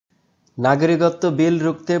নাগরিকত্ব বিল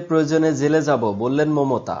রুখতে প্রয়োজনে জেলে যাব বললেন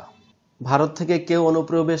মমতা। ভারত থেকে কেউ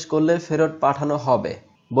অনুপ্রবেশ করলে ফেরত পাঠানো হবে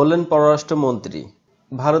বললেন পররাষ্ট্রমন্ত্রী।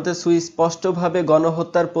 ভারতে সুস্পষ্টভাবে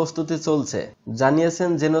গণহত্যার প্রস্তুতি চলছে জানিয়েছেন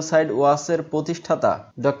জেনোসাইড ওয়াচের প্রতিষ্ঠাতা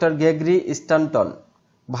ডক্টর গ্রেগরি স্ট্যানটন।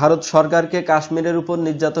 ভারত সরকারকে কাশ্মীরের উপর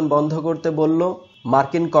নির্যাতন বন্ধ করতে বলল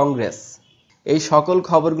মার্কিন কংগ্রেস। এই সকল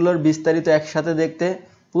খবরগুলোর বিস্তারিত একসাথে দেখতে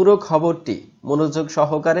পুরো খবরটি মনোযোগ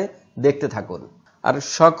সহকারে দেখতে থাকুন। আর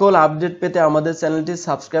সকল আপডেট পেতে আমাদের চ্যানেলটি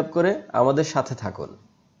সাবস্ক্রাইব করে আমাদের সাথে থাকুন।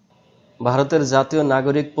 ভারতের জাতীয়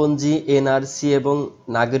নাগরিকপঞ্জি এনআরসি এবং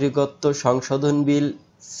নাগরিকত্ব সংশোধন বিল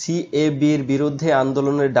সিএবির বিরুদ্ধে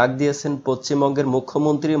আন্দোলনের ডাক দিয়েছেন পশ্চিমবঙ্গের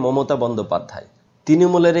মুখ্যমন্ত্রী মমতা বন্দ্যোপাধ্যায়।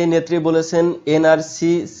 তৃণমূলের এই নেত্রী বলেছেন,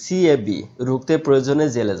 এনআরসি সিএবি রুখতে প্রয়োজনে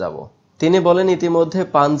জেলে যাব। তিনি বলেন, ইতিমধ্যে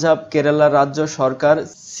পাঞ্জাব কেরালা রাজ্য সরকার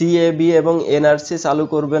সিএবি এবং এনআরসি চালু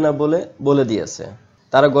করবে না বলে দিয়েছে।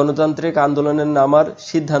 তারা গণতান্ত্রিক আন্দোলনের নামার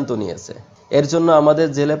সিদ্ধান্ত নিয়েছে। এর জন্য আমাদের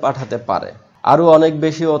জেলে পাঠাতে পারে, আরো অনেক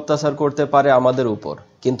বেশি অত্যাচার করতে পারে আমাদের উপর,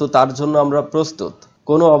 কিন্তু তার জন্য আমরা প্রস্তুত।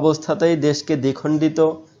 কোনো অবস্থাতেই দেশকে দ্বিখণ্ডিত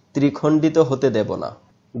ত্রিখণ্ডিত হতে দেব না।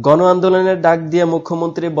 গণ আন্দোলনের ডাক দিয়ে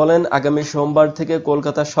মুখ্যমন্ত্রী বলেন, আগামী সোমবার থেকে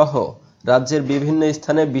কলকাতা সহ রাজ্যের বিভিন্ন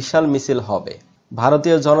স্থানে বিশাল মিছিল হবে।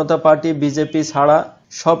 ভারতীয় জনতা পার্টি বিজেপি ছাড়া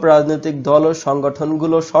সব রাজনৈতিক দল ও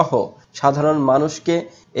সংগঠনগুলো সহ সাধারণ মানুষকে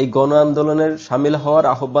এই গণ আন্দোলনের সামিল হওয়ার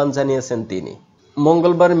আহ্বান জানিয়েছেন তিনি।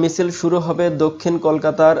 মঙ্গলবার মিছিল শুরু হবে দক্ষিণ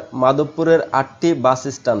কলকাতার মাধবপুরের 8টি বাস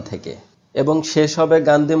স্ট্যান্ড থেকে এবং শেষ হবে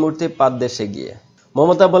গান্ধী মূর্তি পাদদেশে গিয়ে।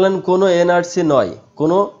 মমতা বলেন, কোনো এনআরসি নয়,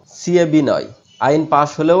 কোনো সিএবি নয়, আইন পাশ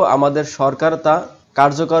হলেও আমাদের সরকার তা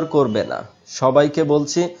কার্যকর করবে না। সবাইকে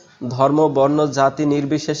বলছি, ধর্ম বর্ণ জাতি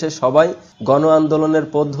নির্বিশেষে সবাই গণ আন্দোলনের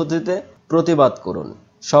পদ্ধতিতে প্রতিবাদ করুন।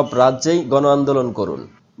 সব রাজ্যেই গণ আন্দোলন করুন,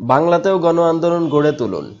 বাংলাতেও গণ আন্দোলন গড়ে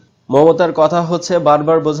তুলুন। মমতার কথা হচ্ছে,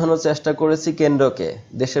 বারবার বোঝানোর চেষ্টা করেছি কেন্দ্রকে,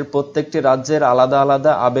 দেশের প্রত্যেকটি রাজ্যের আলাদা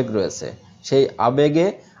আলাদা আবেগ রয়েছে, সেই আবেগে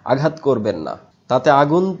আঘাত করবেন না, তাতে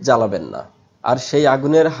আগুন জ্বালাবেন না, আর সেই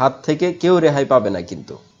আগুনের হাত থেকে কেউ রেহাই পাবে না।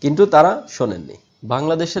 কিন্তু তারা শোনেননি।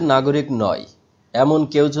 বাংলাদেশের নাগরিক নয় এমন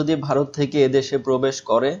কেউ যদি ভারত থেকে এদেশে প্রবেশ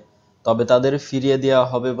করে তবে তাদের ফিরিয়ে দেওয়া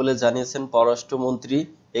হবে বলে জানিয়েছেন পররাষ্ট্রমন্ত্রী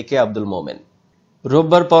একে আব্দুল মোমেন।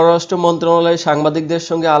 রোববার পররাষ্ট্র মন্ত্রণালয়ে সাংবাদিকদের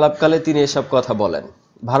সঙ্গে আলাপকালে তিনি এসব কথা বলেন।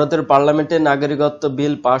 ভারতের পার্লামেন্টে নাগরিকত্ব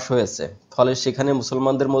বিল পাশ হয়েছে, ফলে সেখানে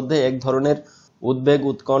মুসলমানদের মধ্যে এক ধরনের উদ্বেগ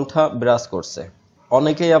উৎকণ্ঠা বিরাজ করছে।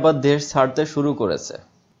 অনেকেই আবার দেশ ছাড়তে শুরু করেছে।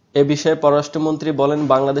 এ বিষয়ে পররাষ্ট্রমন্ত্রী বলেন,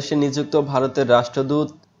 বাংলাদেশে নিযুক্ত ভারতের রাষ্ট্রদূত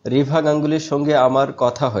রিভা গাঙ্গুলির সঙ্গে আমার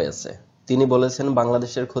কথা হয়েছে। তিনি বলেছেন,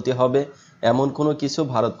 বাংলাদেশের ক্ষতি হবে এমন কোনো কিছু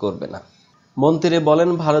ভারত করবে না। মন্ত্রী বলেন,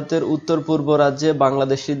 ভারতের উত্তর পূর্ব রাজ্যে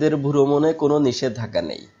বাংলাদেশিদের ভ্রমণে কোনো নিষেধাজ্ঞা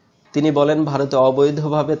নেই। তিনি বলেন, ভারতে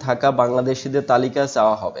অবৈধভাবে থাকা বাংলাদেশিদের তালিকা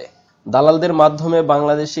চাওয়া হবে। দালালদের মাধ্যমে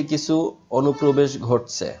বাংলাদেশে কিছু অনুপ্রবেশ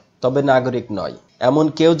ঘটছে, তবে নাগরিক নয়। এমন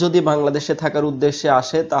কেউ যদি বাংলাদেশে থাকার উদ্দেশ্যে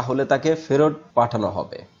আসে তাহলে তাকে ফেরত পাঠানো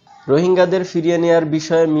হবে। রোহিঙ্গাদের ফিরিয়ে নেওয়ার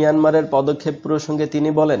বিষয়ে মিয়ানমারের পদক্ষেপ প্রসঙ্গে তিনি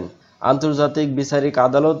বলেন, আন্তর্জাতিক বিচারিক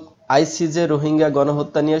আদালত আইসিজে রোহিঙ্গা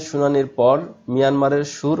গণহত্যা নিয়ে শুনানির পর মিয়ানমারের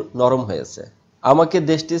সুর নরম হয়েছে। আমাকে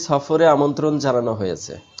দেশটি সফরে আমন্ত্রণ জানানো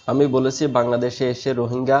হয়েছে। আমি বলেছি বাংলাদেশে এসে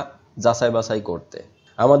রোহিঙ্গা যাচাই বাছাই করতে।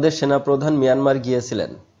 আমাদের সেনাপ্রধান মিয়ানমার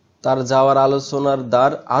গিয়েছিলেন, তার যাওয়ার আলোচনার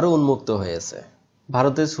দ্বার আরও উন্মুক্ত হয়েছে।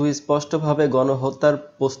 ভারতে সুস্পষ্টভাবে গণহত্যার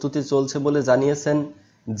প্রস্তুতি চলছে বলে জানিয়েছেন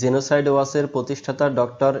জেনোসাইড ওয়াচের প্রতিষ্ঠাতা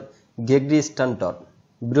ডক্টর গ্রেগরি স্ট্যানটন।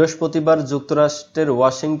 বৃহস্পতিবার যুক্তরাষ্ট্রের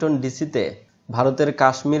ওয়াশিংটন ডিসিতে ভারতের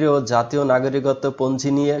কাশ্মীরে ও জাতীয় নাগরিকত্ব পঞ্জি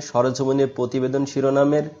নিয়ে সরেজমিনে প্রতিবেদন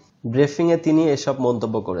শিরোনামের ব্রিফিংয়ে তিনি এসব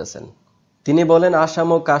মন্তব্য করেছেন। তিনি বলেন, আসাম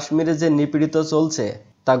ও কাশ্মীরে যে নিপীড়িত চলছে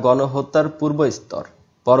তা গণহত্যার পূর্ব স্তর।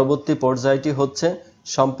 পরবর্তী পর্যায়টি হচ্ছে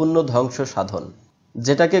সম্পূর্ণ ধ্বংস সাধন,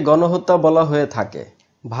 যেটাকে গণহত্যা বলা হয়ে থাকে।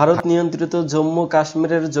 ভারত নিয়ন্ত্রিত জম্মু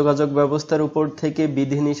কাশ্মীরের যোগাযোগ ব্যবস্থার উপর থেকে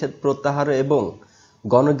বিধিনিষেধ প্রত্যাহার এবং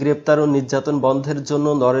গণগ্রেপ্তার ও নির্যাতন বন্ধের জন্য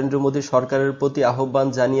নরেন্দ্র মোদী সরকারের প্রতি আহ্বান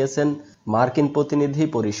জানিয়েছেন মার্কিন প্রতিনিধি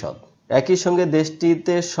পরিষদ। একই সঙ্গে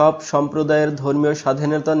দেশটিতে সব সম্প্রদায়ের ধর্মীয়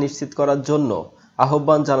স্বাধীনতা নিশ্চিত করার জন্য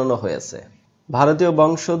আহ্বান জানানো হয়েছে। ভারতীয়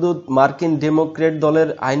বংশোদ্ভূত মার্কিন ডেমোক্রেট দলের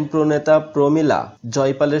আইন প্রণেতা প্রমিলা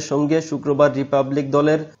জয়পালের সঙ্গে শুক্রবার রিপাবলিক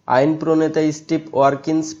দলের আইন প্রণেতা স্টিভ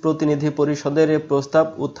ওয়ারকিন্স প্রতিনিধি পরিষদের এ প্রস্তাব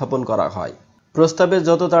উত্থাপন করা হয়। প্রস্তাবে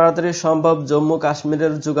যত তাড়াতাড়ি সম্ভব জম্মু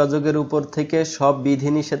কাশ্মীরের যোগাযোগের উপর থেকে সব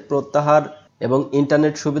বিধিনিষেধ প্রত্যাহার এবং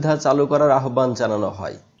ইন্টারনেট সুবিধা চালু করার আহ্বান জানানো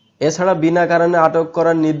হয়। এছাড়া বিনা কারণে আটক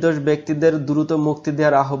করা নির্দোষ ব্যক্তিদের দ্রুত মুক্তি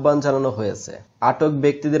দেওয়ার আহ্বান জানানো হয়েছে। আটক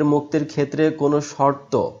ব্যক্তিদের মুক্তির ক্ষেত্রে কোনো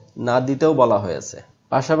শর্ত না দিতেও বলা হয়েছে।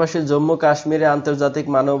 পাশাপাশি জম্মু কাশ্মীরে আন্তর্জাতিক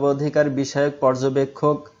মানবাধিকার বিষয়ক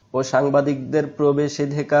পর্যবেক্ষক ও সাংবাদিকদের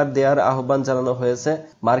প্রবেশাধিকার দেওয়ার আহ্বান জানানো হয়েছে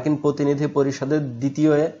মার্কিন প্রতিনিধি পরিষদের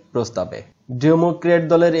দ্বিতীয় প্রস্তাবে। ডেমোক্র্যাট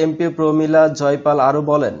দলের এমপি প্রমীলা জয়পাল আরও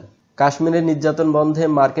বলেন, কাশ্মীরের নির্যাতন বন্ধে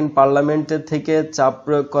মার্কিন পার্লামেন্ট থেকে চাপ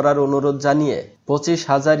প্রয়োগ করার অনুরোধ জানিয়ে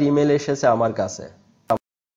 25,000 ইমেল এসেছে আমার কাছে।